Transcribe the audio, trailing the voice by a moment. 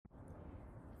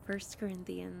1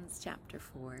 Corinthians chapter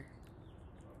 4.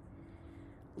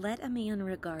 Let a man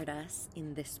regard us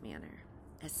in this manner,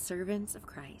 as servants of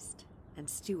Christ and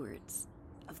stewards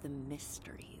of the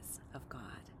mysteries of God.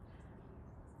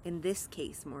 In this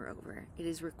case, moreover, it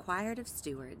is required of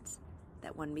stewards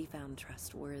that one be found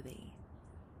trustworthy.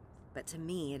 But to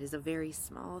me it is a very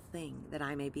small thing that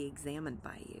I may be examined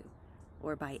by you,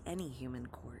 or by any human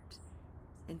court.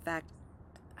 In fact,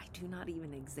 I do not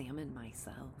even examine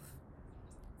myself.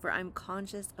 For I am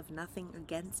conscious of nothing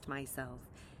against myself,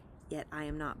 yet I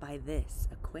am not by this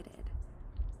acquitted.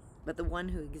 But the one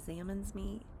who examines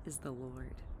me is the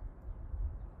Lord.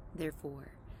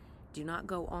 Therefore, do not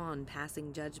go on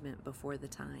passing judgment before the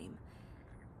time,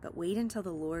 but wait until the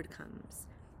Lord comes,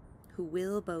 who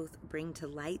will both bring to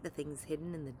light the things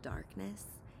hidden in the darkness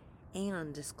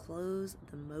and disclose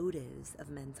the motives of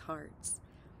men's hearts.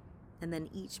 And then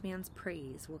each man's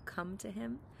praise will come to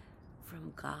him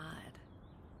from God.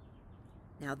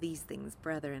 Now these things,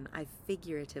 brethren, I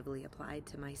figuratively applied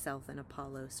to myself and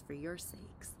Apollos for your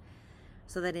sakes,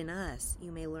 so that in us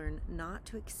you may learn not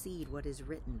to exceed what is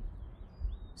written,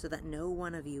 so that no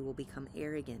one of you will become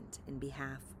arrogant in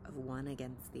behalf of one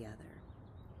against the other.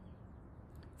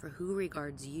 For who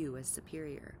regards you as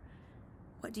superior?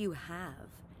 What do you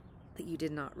have that you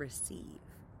did not receive?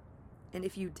 And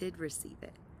if you did receive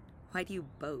it, why do you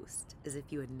boast as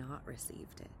if you had not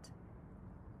received it?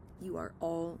 You are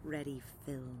already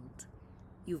filled.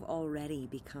 You've already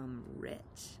become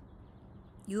rich.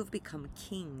 You have become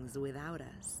kings without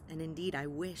us, and indeed I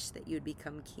wish that you had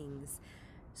become kings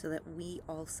so that we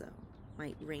also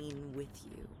might reign with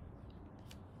you.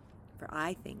 For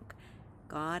I think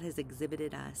God has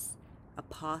exhibited us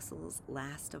apostles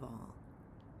last of all,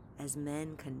 as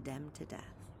men condemned to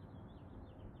death,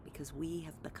 because we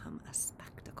have become a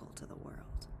spectacle to the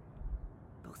world,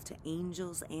 both to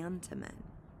angels and to men.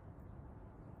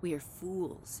 We are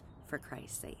fools for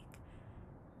Christ's sake,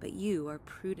 but you are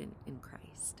prudent in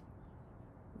Christ.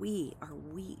 We are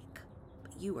weak,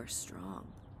 but you are strong.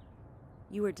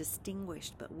 You are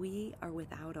distinguished, but we are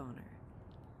without honor.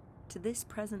 To this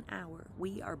present hour,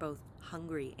 we are both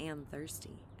hungry and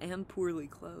thirsty, and poorly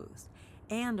clothed,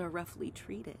 and are roughly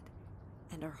treated,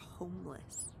 and are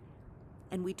homeless.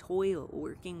 And we toil,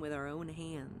 working with our own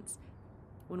hands.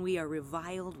 When we are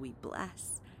reviled, we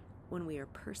bless. When we are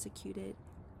persecuted,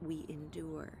 we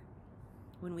endure.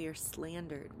 When we are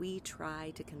slandered, we try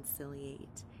to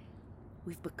conciliate.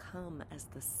 We've become as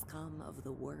the scum of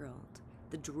the world,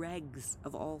 the dregs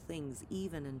of all things,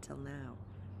 even until now.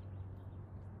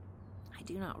 I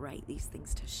do not write these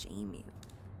things to shame you,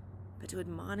 but to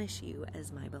admonish you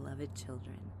as my beloved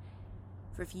children.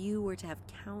 For if you were to have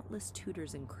countless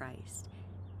tutors in Christ,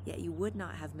 yet you would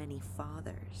not have many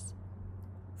fathers.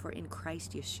 For in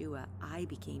Christ Yeshua I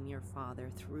became your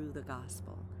father through the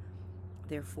gospel.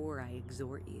 Therefore I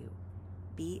exhort you,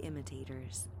 be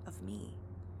imitators of me.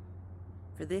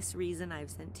 For this reason I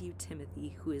have sent to you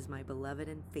Timothy, who is my beloved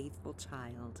and faithful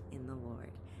child in the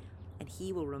Lord, and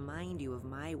he will remind you of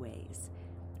my ways,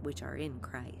 which are in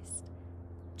Christ,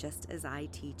 just as I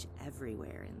teach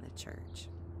everywhere in the church.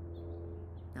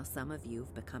 Now some of you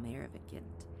have become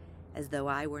arrogant, as though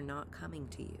I were not coming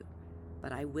to you.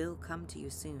 But I will come to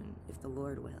you soon, if the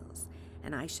Lord wills,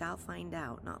 and I shall find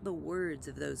out not the words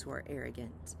of those who are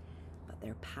arrogant, but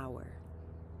their power.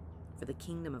 For the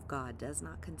kingdom of God does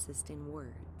not consist in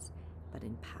words, but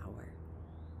in power.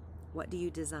 What do you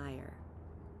desire?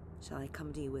 Shall I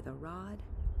come to you with a rod,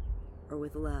 or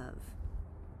with love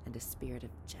and a spirit of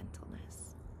gentleness?